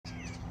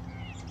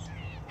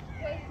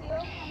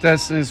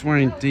Destiny's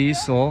wearing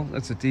Diesel.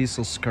 That's a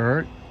Diesel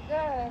skirt.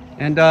 Good.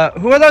 And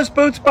who are those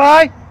boots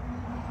by?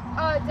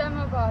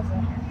 Demo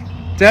Gaza.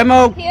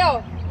 Demo.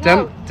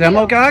 No,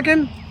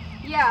 Demogoggin?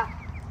 Yeah.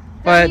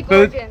 But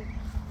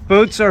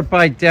boots are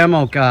by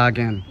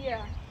Demogoggin.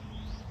 Yeah.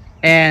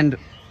 And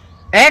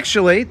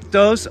actually,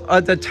 those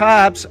the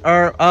tops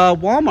are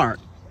Walmart.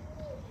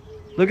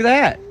 Look at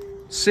that.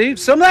 See,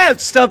 some of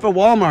that stuff at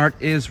Walmart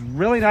is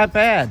really not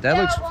bad. That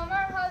looks.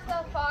 Walmart has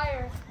the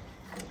fire.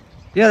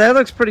 Yeah, that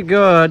looks pretty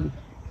good.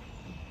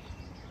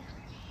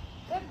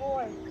 Good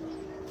boy.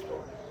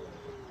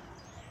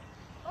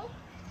 Oh,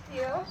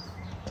 you.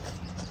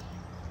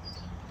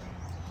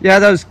 Yeah,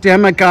 those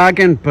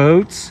Demogoggin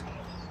boots.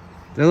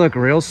 They look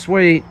real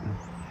sweet.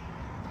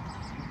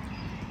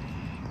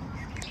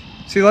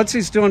 See,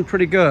 Luczi's doing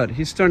pretty good.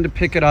 He's starting to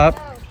pick it up.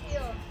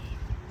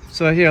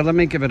 So here, let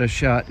me give it a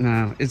shot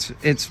now.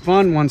 It's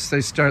fun once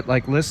they start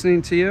like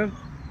listening to you.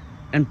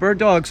 And bird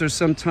dogs are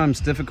sometimes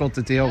difficult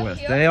to deal with.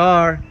 They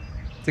are.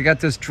 They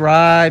got this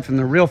drive and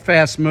they're real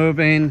fast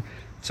moving.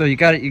 So you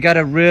got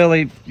to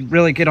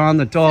really get on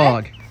the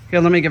dog.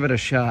 Here, let me give it a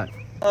shot.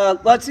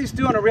 Luczi's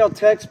doing a real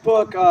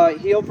textbook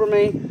heel for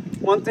me.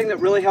 One thing that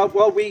really helped,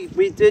 well, we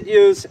did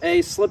use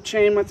a slip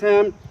chain with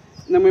him,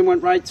 and then we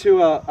went right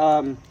to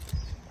a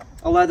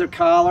leather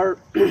collar.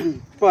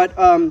 But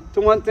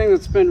the one thing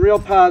that's been real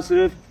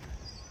positive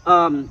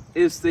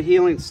is the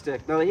healing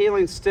stick. Now the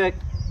healing stick,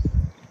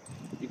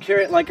 you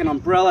carry it like an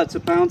umbrella. It's a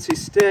bouncy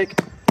stick.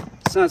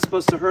 It's not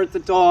supposed to hurt the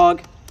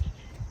dog.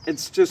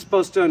 It's just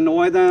supposed to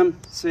annoy them,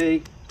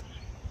 see?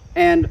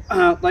 And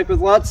like with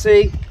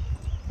Luczi,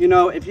 you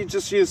know, if you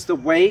just use the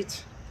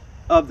weight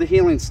of the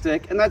healing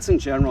stick, and that's in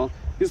general,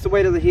 use the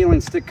weight of the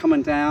healing stick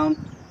coming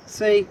down,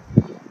 see?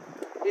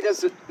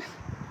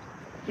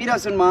 He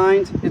doesn't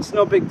mind. It's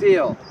no big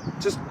deal.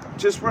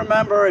 Just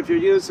remember, if you're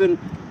using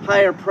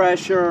higher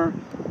pressure,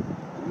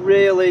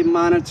 really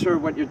monitor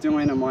what you're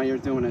doing and why you're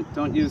doing it.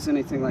 Don't use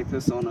anything like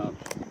this on a,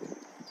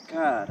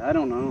 God, I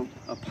don't know,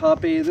 a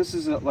puppy. This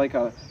is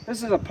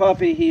a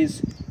puppy.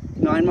 He's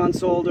 9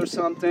 months old or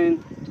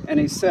something, and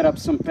he's set up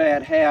some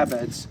bad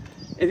habits.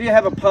 If you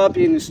have a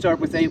puppy and you start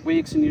with 8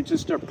 weeks and you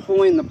just start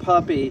pulling the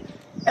puppy,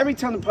 every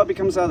time the puppy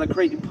comes out of the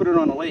crate, you put it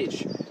on a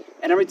leash.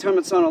 And every time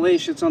it's on a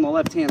leash, it's on the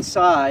left-hand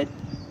side,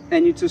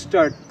 and you just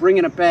start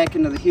bringing it back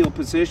into the heel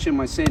position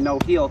by saying no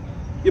heel.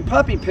 Your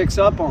puppy picks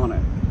up on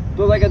it.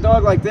 But like a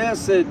dog like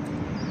this that,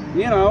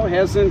 you know,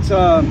 hasn't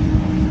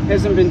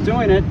been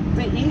doing it,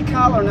 the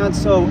e-collar not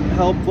so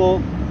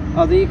helpful.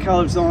 The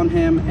e-collar's on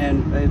him,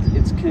 and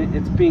it's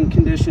being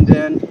conditioned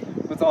in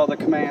with all the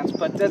commands,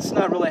 but that's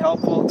not really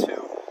helpful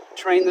to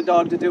train the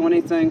dog to do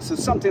anything. So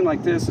something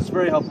like this is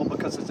very helpful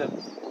because it's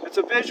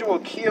a visual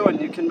cue,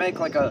 and you can make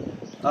like a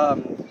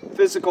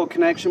physical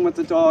connection with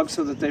the dog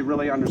so that they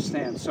really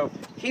understand. So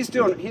he's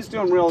doing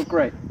real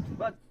great.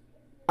 But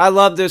I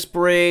love this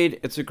breed.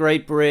 It's a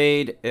great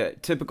breed.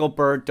 Typical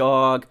bird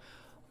dog.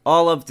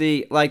 All of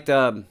the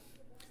the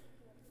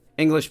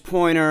English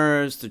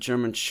pointers, the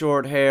German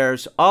short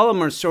hairs, all of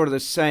them are sort of the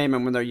same.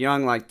 And when they're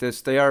young like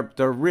this, they're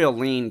real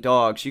lean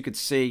dogs. You could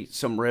see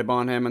some rib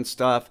on him and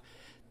stuff.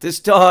 This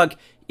dog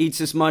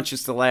eats as much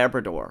as the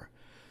Labrador.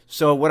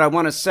 So what I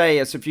want to say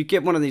is, if you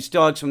get one of these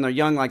dogs when they're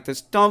young like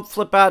this, don't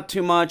flip out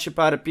too much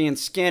about it being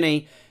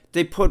skinny.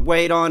 They put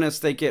weight on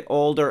as they get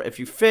older. If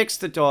you fix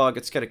the dog,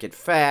 it's going to get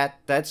fat.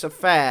 That's a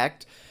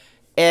fact.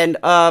 And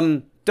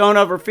don't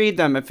overfeed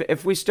them.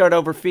 If we start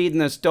overfeeding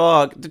this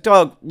dog, the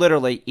dog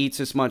literally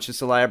eats as much as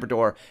the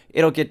Labrador.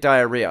 It'll get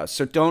diarrhea.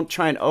 So don't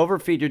try and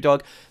overfeed your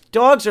dog.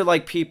 Dogs are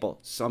like people.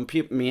 Some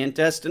people, me and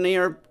Destiny,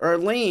 are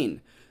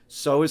lean.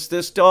 So is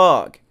this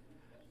dog.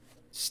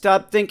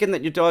 Stop thinking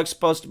that your dog's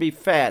supposed to be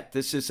fat.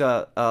 This is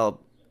a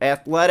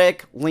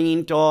athletic,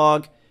 lean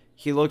dog.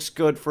 He looks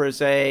good for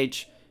his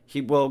age.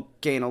 He will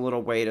gain a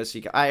little weight as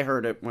he... I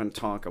heard it when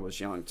Tonka was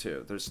young,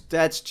 too.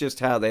 That's just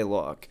how they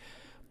look.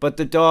 But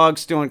the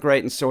dog's doing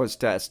great, and so is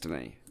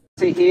Destiny.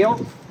 He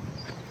healed.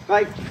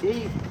 Like,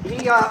 he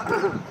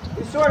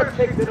sort of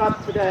picked it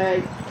up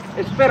today.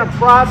 It's been a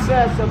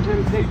process of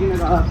him picking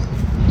it up.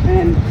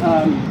 And,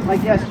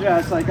 like yesterday, I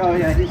was like, oh,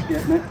 yeah, he's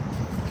getting it.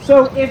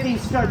 So if he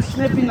starts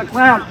sniffing the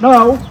ground,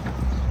 no,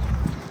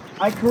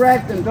 I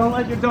correct him. Don't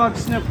let your dog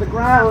sniff the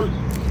ground,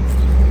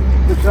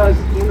 because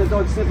when the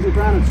dog's sniffing the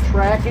ground, it's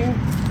tracking.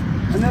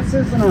 And this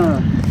is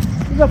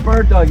a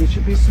bird dog. He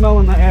should be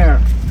smelling the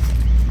air.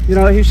 You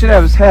know, he should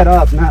have his head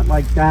up, not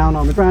like down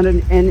on the ground.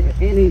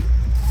 And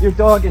your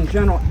dog in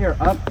general, here,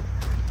 up.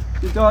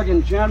 Your dog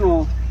in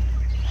general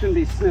shouldn't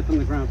be sniffing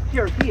the ground.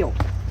 Here, heel.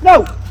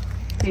 No,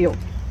 heel.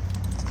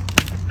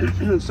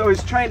 So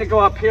he's trying to go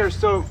up here,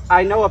 so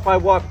I know if I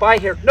walk by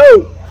here,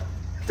 no,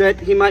 that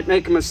he might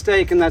make a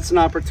mistake, and that's an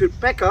opportunity.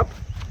 Back up.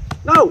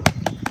 No.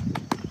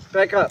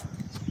 Back up.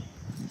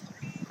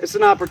 It's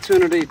an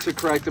opportunity to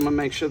correct him and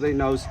make sure that he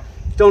knows.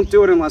 Don't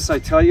do it unless I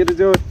tell you to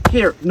do it.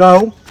 Here.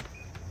 No.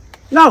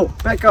 No.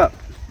 Back up.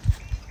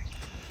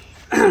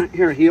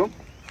 Here, heel.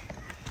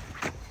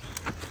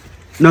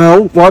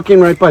 No. Walking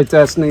right by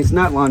Destiny. He's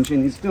not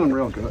lunging. He's doing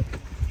real good.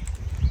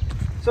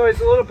 So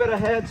he's a little bit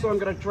ahead, so I'm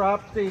going to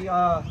drop the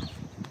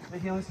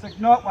healing stick.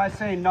 No, I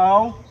say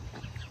no.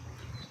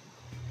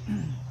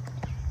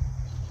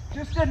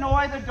 Just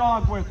annoy the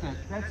dog with it.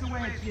 That's the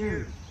way it's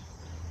used.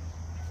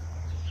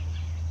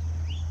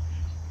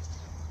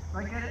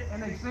 Like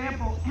an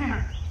example.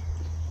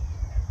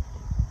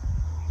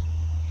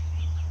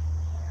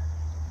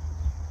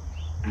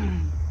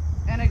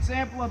 An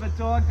example of a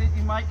dog that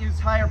you might use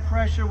higher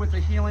pressure with a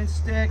healing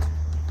stick,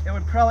 it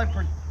would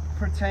probably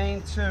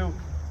pertain to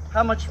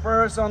how much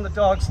fur is on the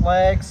dog's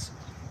legs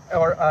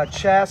or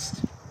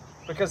chest,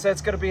 because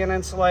that's going to be an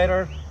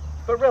insulator.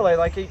 But really,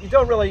 like, you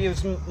don't really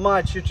use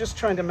much. You're just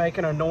trying to make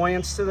an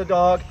annoyance to the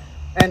dog.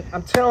 And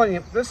I'm telling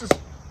you, this is,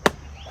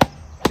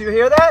 do you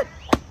hear that?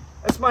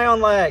 That's my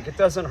own leg. It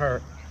doesn't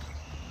hurt.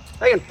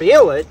 I can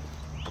feel it.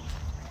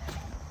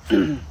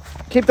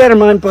 Keep that in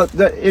mind, but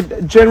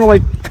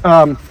generally,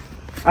 I'm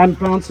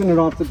bouncing it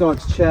off the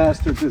dog's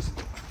chest or just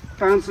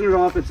bouncing it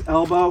off its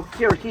elbow.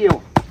 Here,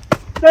 heel.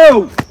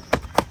 No!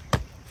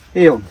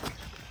 Heel.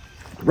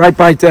 Right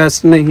by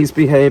Destiny, he's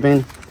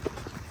behaving.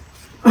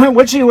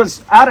 Which he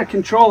was out of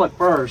control at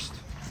first,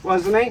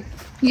 wasn't he?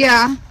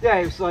 Yeah. Yeah,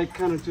 he was like,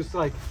 kind of just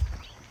like,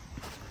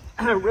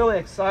 really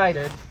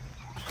excited.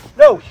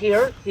 No,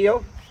 here,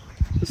 heel.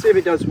 Let's see if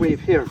he does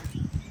weave. Here.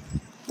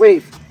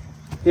 Weave.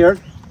 Here.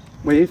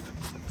 Weave.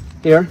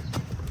 Here.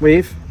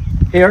 Weave.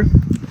 Here.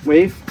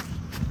 Weave.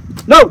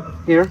 No!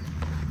 Here.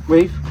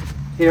 Weave.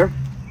 Here.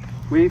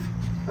 Weave.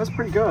 That's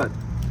pretty good.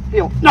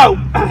 Heel. No!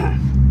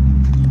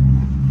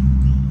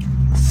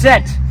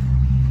 Sit.